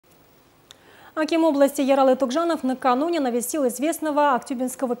Аким области Яралы Тугжанов накануне навестил известного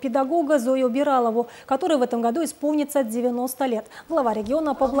актюбинского педагога Зою Биралову, который в этом году исполнится 90 лет. Глава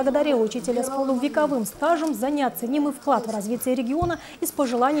региона поблагодарил учителя с полувековым стажем за неоценимый вклад в развитие региона и с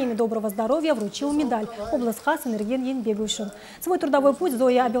пожеланиями доброго здоровья вручил медаль «Областхаз энерген Енбегушин». Свой трудовой путь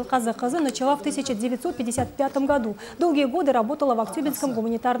Зоя Абелказакызы начала в 1955 году. Долгие годы работала в Актюбинском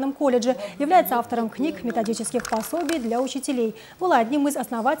гуманитарном колледже, является автором книг, методических пособий для учителей. Была одним из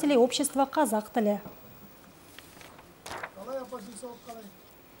основателей общества «Qazaqstan TV».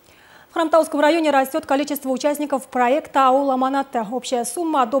 В Хромтауском районе растет количество участников проекта «Ауыл, аманаты». Общая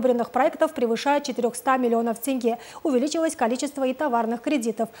сумма одобренных проектов превышает 400 миллионов тенге. Увеличилось количество и товарных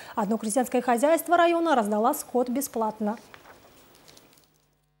кредитов. Одно крестьянское хозяйство района раздало скот бесплатно.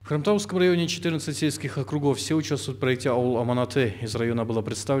 В Хромтауском районе 14 сельских округов. Все участвуют в проекте «Ауыл, аманаты». Из района было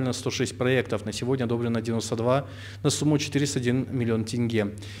представлено 106 проектов. На сегодня одобрено 92 на сумму 401 миллион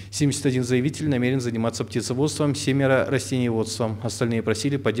тенге. 71 заявитель намерен заниматься птицеводством, 7 растениеводством. Остальные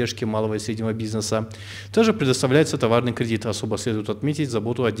просили поддержки малого и среднего бизнеса. Также предоставляется товарный кредит. Особо следует отметить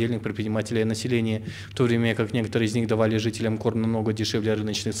заботу отдельных предпринимателей о населении. В то время как некоторые из них давали жителям корм намного дешевле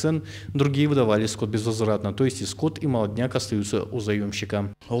рыночных цен, другие выдавали скот безвозвратно. То есть и скот, и молодняк остаются у заемщика.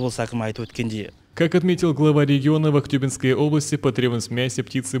 Как отметил глава региона, в Актюбинской области потребность в мясе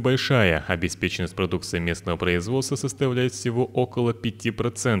птицы большая. Обеспеченность продукцией местного производства составляет всего около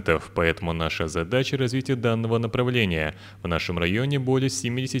 5%. Поэтому наша задача – развитие данного направления. В нашем районе более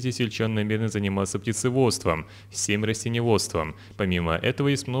 70 сельчан намерены заниматься птицеводством, 7 растениеводством. Помимо этого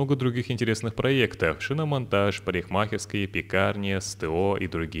есть много других интересных проектов – шиномонтаж, парикмахерские, пекарни, СТО и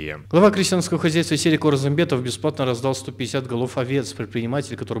другие. Глава крестьянского хозяйства Серик Орзамбетов бесплатно раздал 150 голов овец.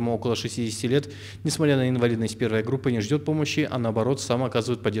 Предприниматель, которому около 60 лет, несмотря на инвалидность первой группы, не ждет помощи, а наоборот сам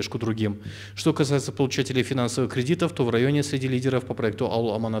оказывает поддержку другим. Что касается получателей финансовых кредитов, то в районе среди лидеров по проекту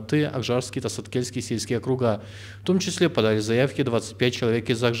 «Ауыл, аманаты» Акжарский, Тасаткельский сельские округа. В том числе подали заявки 25 человек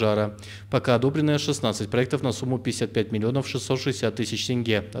из Акжара. Пока одобрены 16 проектов на сумму 55 миллионов 660 тысяч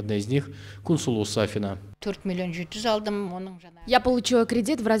тенге. Одна из них – Кунсулу Сафина. Я получила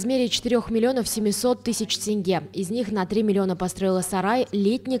кредит в размере 4 миллионов 700 тысяч тенге. Из них на 3 миллиона построила сарай,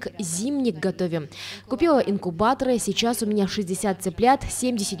 летник, зимник готовим. Купила инкубаторы, сейчас у меня 60 цыплят,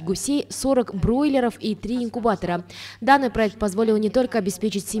 70 гусей, 40 бройлеров и 3 инкубатора. Данный проект позволил не только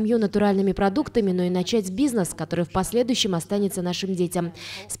обеспечить семью натуральными продуктами, но и начать бизнес, который в последующем останется нашим детям.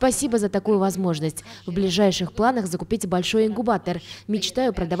 Спасибо за такую возможность. В ближайших планах закупить большой инкубатор.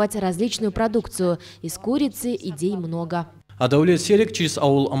 Мечтаю продавать различную продукцию. Из курицы идей много. А Даулет Серик через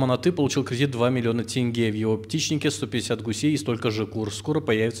 «Ауыл, аманаты» получил кредит 2 миллиона тенге. В его птичнике 150 гусей и столько же кур. Скоро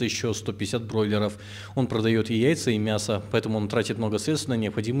появится еще 150 бройлеров. Он продает и яйца, и мясо, поэтому он тратит много средств на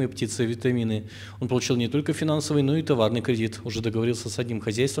необходимые птицы-витамины. Он получил не только финансовый, но и товарный кредит. Уже договорился с одним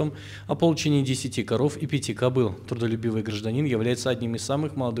хозяйством о получении 10 коров и 5 кобыл. Трудолюбивый гражданин является одним из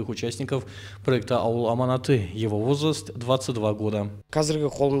самых молодых участников проекта «Ауыл, аманаты». Его возраст 22 года.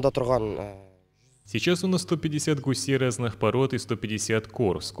 Сейчас у нас 150 гусей разных пород и 150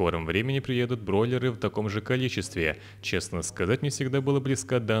 кур. В скором времени приедут бройлеры в таком же количестве. Честно сказать, мне всегда была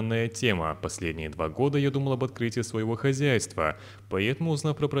близка данная тема. Последние 2 года я думал об открытии своего хозяйства. Поэтому,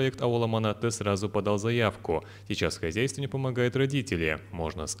 узнав про проект «Ауыл, аманаты», сразу подал заявку. Сейчас хозяйству не помогают родители.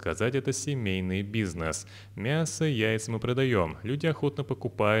 Можно сказать, это семейный бизнес. Мясо, яйца мы продаем. Люди охотно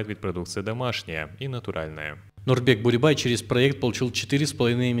покупают, ведь продукция домашняя и натуральная. Нурбек Бурибай через проект получил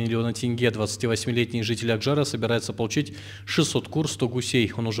 4,5 миллиона тенге. 28-летний житель Акжара собирается получить 600 кур, 100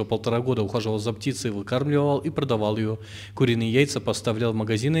 гусей. Он уже 1,5 года ухаживал за птицей, выкармливал и продавал ее. Куриные яйца поставлял в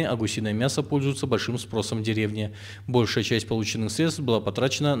магазины, а гусиное мясо пользуется большим спросом в деревне. Большая часть полученных средств была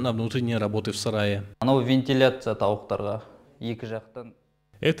потрачена на внутренние работы в сарае.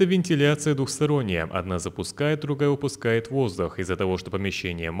 Это вентиляция двухсторонняя. Одна запускает, другая выпускает воздух. Из-за того, что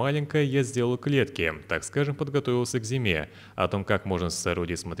помещение маленькое, я сделал клетки. Так скажем, подготовился к зиме. О том, как можно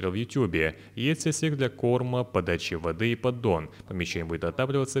соорудить, смотрел в YouTube. Есть отсек для корма, подачи воды и поддон. Помещение будет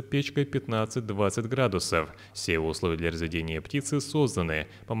отапливаться печкой 15-20 градусов. Все условия для разведения птицы созданы.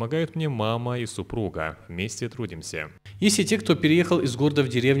 Помогают мне мама и супруга. Вместе трудимся. Есть и те, кто переехал из города в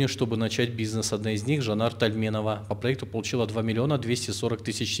деревню, чтобы начать бизнес. Одна из них – Жанар Тальменова. По проекту получила 2 миллиона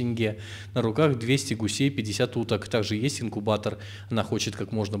 240 тысяч тенге. На руках 200 гусей, 50 уток. Также есть инкубатор. Она хочет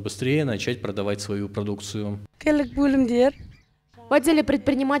как можно быстрее начать продавать свою продукцию. В отделе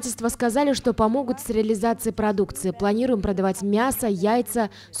предпринимательства сказали, что помогут с реализацией продукции. Планируем продавать мясо, яйца.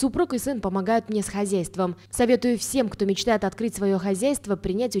 Супруг и сын помогают мне с хозяйством. Советую всем, кто мечтает открыть свое хозяйство,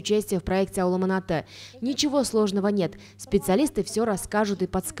 принять участие в проекте «Ауыл, аманаты». Ничего сложного нет. Специалисты все расскажут и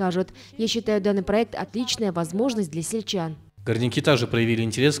подскажут. Я считаю данный проект отличная возможность для сельчан. Горняки также проявили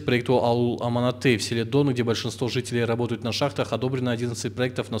интерес к проекту «Ауыл, аманаты». В селе Дон, где большинство жителей работают на шахтах, одобрено 11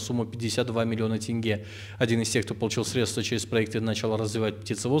 проектов на сумму 52 миллиона тенге. Один из тех, кто получил средства через проекты, начал развивать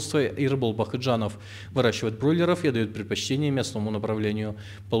птицеводство, и Ирбол Бахыджанов выращивает бройлеров и дает предпочтение мясному направлению.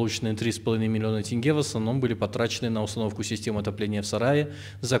 Полученные 3,5 миллиона тенге в основном были потрачены на установку системы отопления в сарае,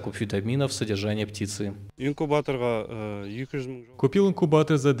 закуп витаминов, содержание птицы. Купил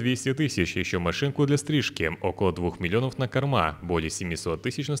инкубатор за 200 тысяч, еще машинку для стрижки, около 2 миллионов на корма, более 700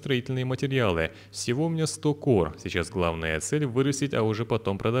 тысяч на строительные материалы. Всего у меня 100 кур. Сейчас главная цель – вырастить, а уже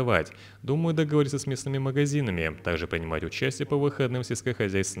потом продавать. Думаю, договориться с местными магазинами, также принимать участие по выходным в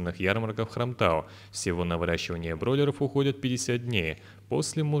сельскохозяйственных ярмарках в Хромтау. Всего на выращивание бройлеров уходят 50 дней.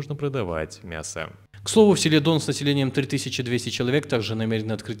 После можно продавать мясо. К слову, в селе Дон с населением 3200 человек также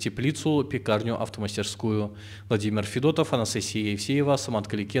намерены открыть теплицу, пекарню, автомастерскую. Владимир Федотов, Анастасия Евсеева, Самат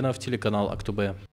Каликенов, телеканал Актубе.